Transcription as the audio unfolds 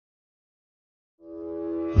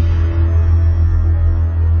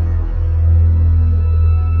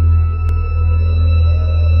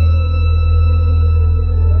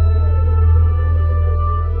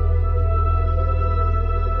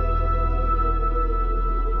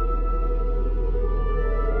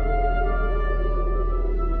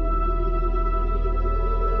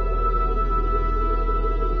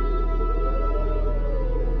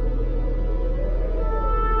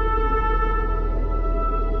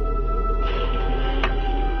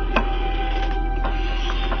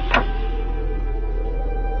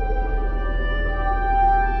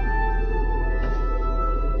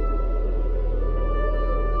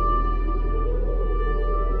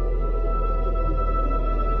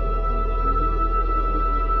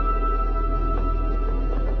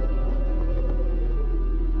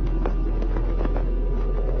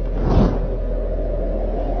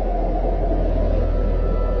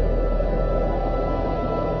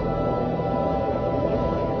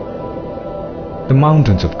The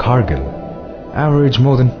mountains of Kargil average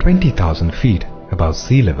more than 20,000 feet above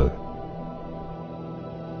sea level.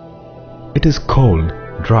 It is cold,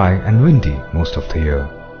 dry and windy most of the year.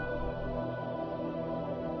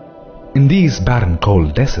 In these barren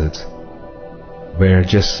cold deserts, where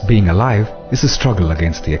just being alive is a struggle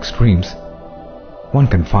against the extremes, one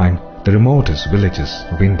can find the remotest villages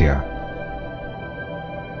of India.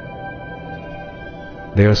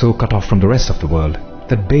 They are so cut off from the rest of the world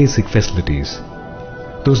that basic facilities,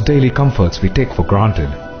 those daily comforts we take for granted,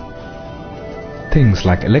 things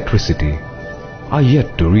like electricity, are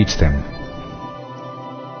yet to reach them.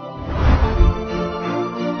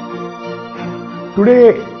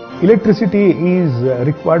 Today, electricity is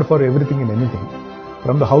required for everything and anything,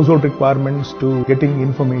 from the household requirements to getting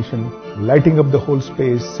information, lighting up the whole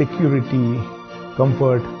space, security,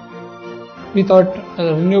 comfort. We thought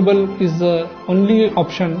renewable is the only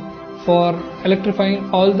option for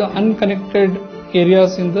electrifying all the unconnected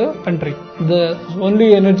areas in the country. The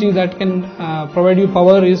only energy that can provide you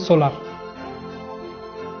power is solar.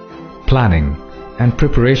 Planning and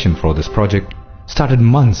preparation for this project started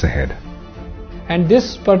months ahead. And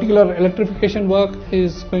this particular electrification work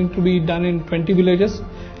is going to be done in 20 villages,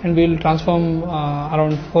 and we will transform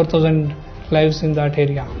around 4,000 lives in that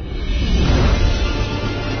area.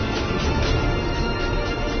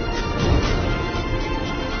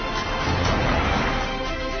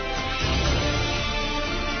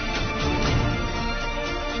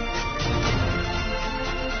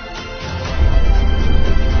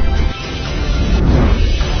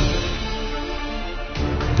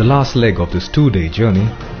 The last leg of this 2-day journey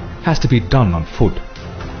has to be done on foot.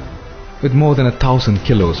 With more than 1,000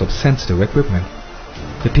 kilos of sensitive equipment,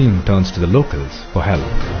 the team turns to the locals for help.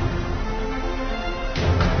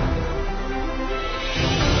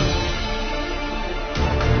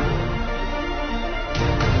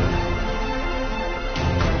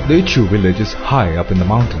 The Ichu village is high up in the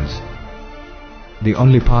mountains. The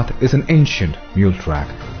only path is an ancient mule track.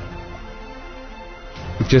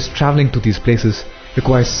 If just traveling to these places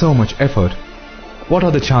requires so much effort, what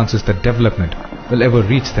are the chances that development will ever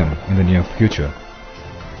reach them in the near future?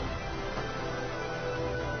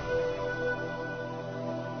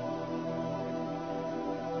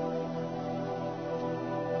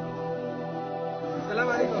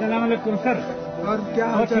 अस्सलामुअलैकुम sir. और क्या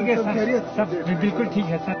हाल चाल है? सब खैरियत? सब बिल्कुल ठीक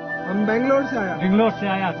है सर। हम बेंगलोर से आया। बेंगलोर से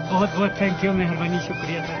आया। बहुत बहुत थैंक यू, मेहरबानी,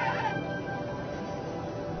 शुक्रिया sir.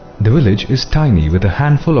 The village is tiny with a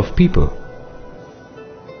handful of people.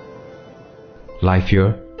 Life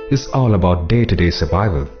here is all about day-to-day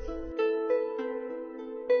survival.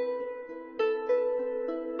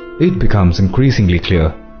 It becomes increasingly clear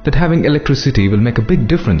that having electricity will make a big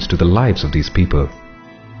difference to the lives of these people.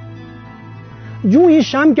 यूं ही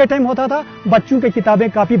शाम के time होता था, बच्चों की किताबें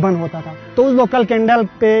काफी बंद होता था, तो उस लोकल कैंडल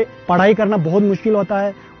पे पढ़ाई करना बहुत मुश्किल होता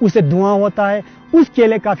है, उसे धुआं होता है, उसके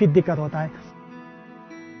लिए काफी दिक्कत होता है.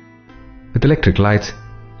 With electric lights,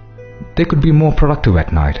 they could be more productive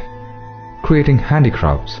at night, creating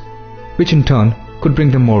handicrafts, which in turn could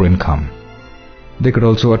bring them more income. They could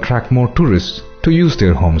also attract more tourists to use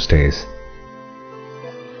their homestays.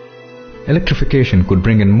 Electrification could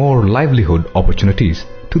bring in more livelihood opportunities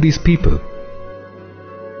to these people.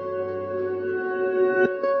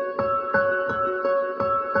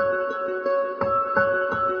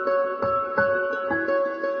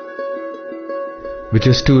 With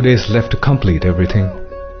just 2 days left to complete everything,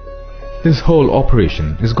 this whole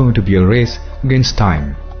operation is going to be a race against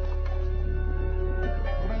time.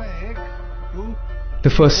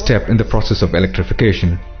 The first step in the process of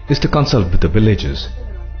electrification is to consult with the villagers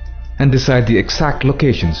and decide the exact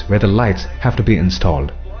locations where the lights have to be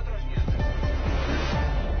installed.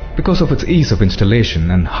 Because of its ease of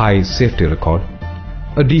installation and high safety record,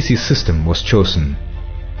 a DC system was chosen.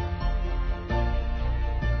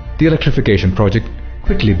 The electrification project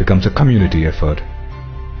quickly becomes a community effort.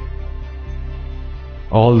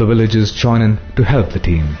 All the villagers join in to help the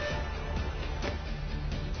team.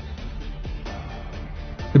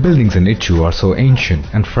 The buildings in Ichu are so ancient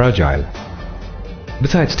and fragile.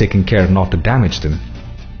 Besides taking care not to damage them,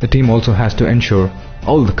 the team also has to ensure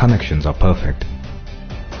all the connections are perfect.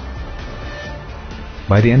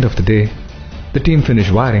 By the end of the day, the team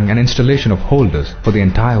finished wiring and installation of holders for the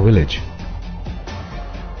entire village.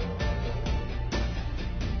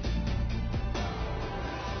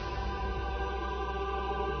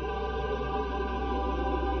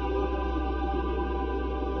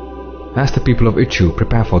 As the people of Ichu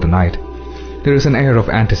prepare for the night, there is an air of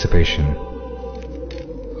anticipation.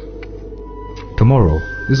 Tomorrow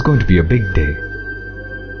is going to be a big day.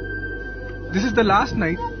 This is the last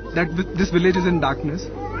night that this village is in darkness.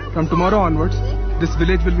 From tomorrow onwards, this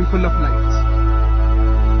village will be full of lights.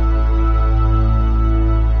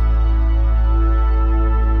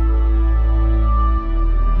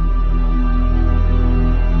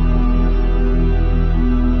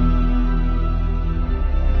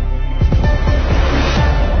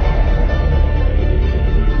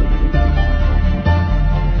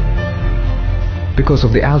 Because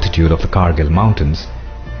of the altitude of the Kargil mountains,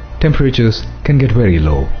 temperatures can get very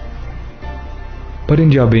low. But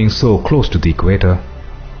India being so close to the equator,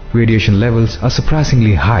 radiation levels are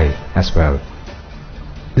surprisingly high as well.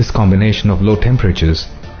 This combination of low temperatures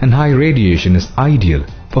and high radiation is ideal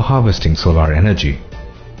for harvesting solar energy.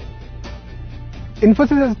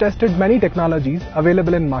 Infosys has tested many technologies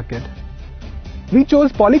available in market. We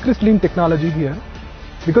chose polycrystalline technology here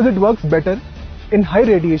because it works better in high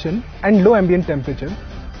radiation and low ambient temperature.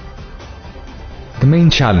 The main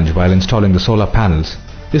challenge while installing the solar panels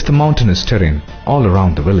is the mountainous terrain all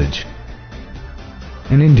around the village.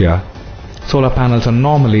 In India, solar panels are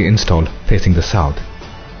normally installed facing the south.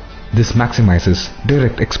 This maximizes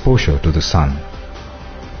direct exposure to the sun.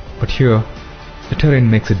 But here, the terrain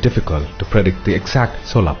makes it difficult to predict the exact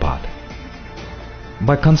solar path.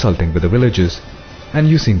 By consulting with the villagers and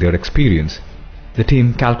using their experience, the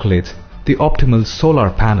team calculates the optimal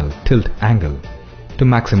solar panel tilt angle to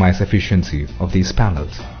maximize efficiency of these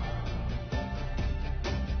panels.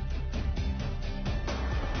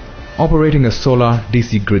 Operating a solar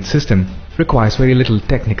DC grid system requires very little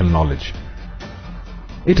technical knowledge.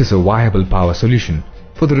 It is a viable power solution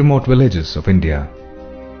for the remote villages of India.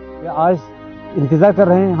 आज इंतजार कर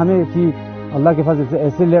रहे हैं हमें कि अल्लाह के पास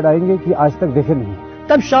ऐसे late आएंगे कि आज तक देखे नहीं।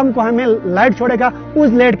 तब शाम को हमें लाइट छोड़ेगा,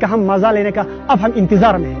 उस लाइट का हम मजा लेने का अब हम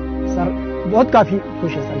इंतजार में हैं। सर बहुत काफी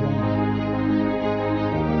खुश है sir.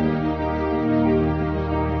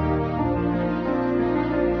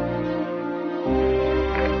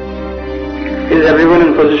 Is everyone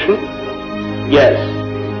in position? Yes.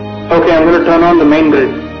 Okay, I'm going to turn on the main grid.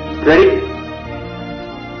 Ready?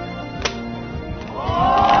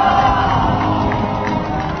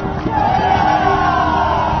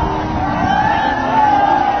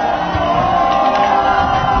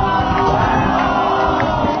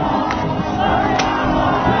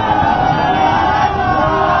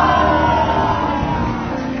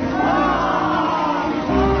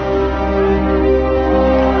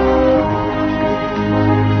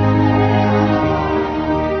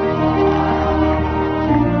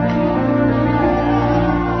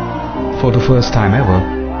 For the first time ever,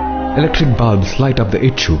 electric bulbs light up the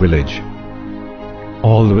Ichu village.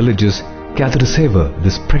 All the villagers gather to savor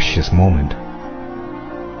this precious moment.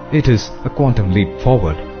 It is a quantum leap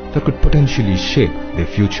forward that could potentially shape their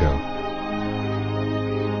future.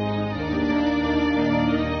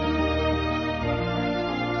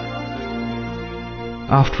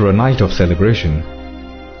 After a night of celebration,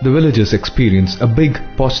 the villagers experience a big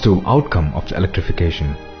positive outcome of the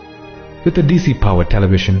electrification. With a DC-powered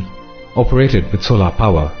television operated with solar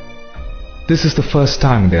power, this is the first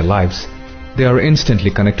time in their lives they are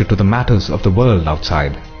instantly connected to the matters of the world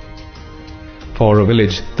outside. For a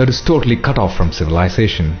village that is totally cut off from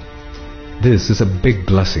civilization, this is a big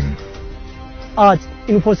blessing. आज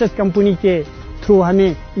Infosys company के through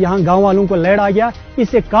हमें यहाँ गांव वालों को light आ गया,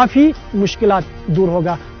 इससे काफी मुश्किलात दूर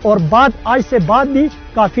होगा और आज से बाद भी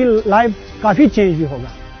काफी लाइफ काफी चेंज भी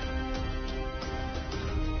होगा.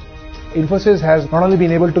 Infosys has not only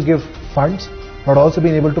been able to give funds, but also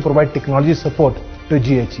been able to provide technology support to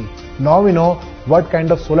GHE. Now we know what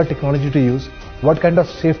kind of solar technology to use, what kind of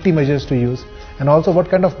safety measures to use, and also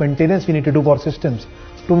what kind of maintenance we need to do for systems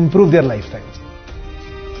to improve their lifestyles.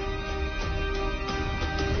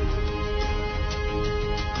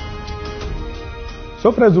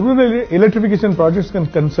 So far as rural electrification projects are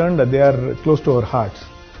concerned, they are close to our hearts,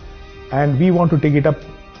 and we want to take it up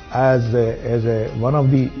as one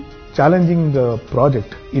of the challenging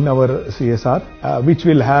project in our CSR, which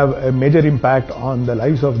will have a major impact on the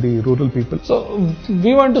lives of the rural people. So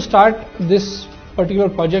we want to start this particular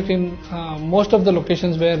project in most of the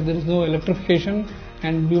locations where there is no electrification,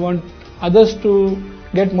 and we want others to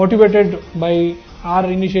get motivated by our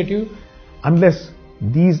initiative. Unless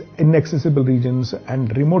these inaccessible regions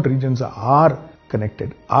and remote regions are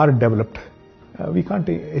connected, are developed, we can't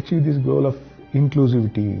achieve this goal of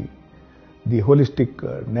inclusivity, the holistic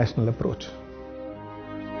national approach.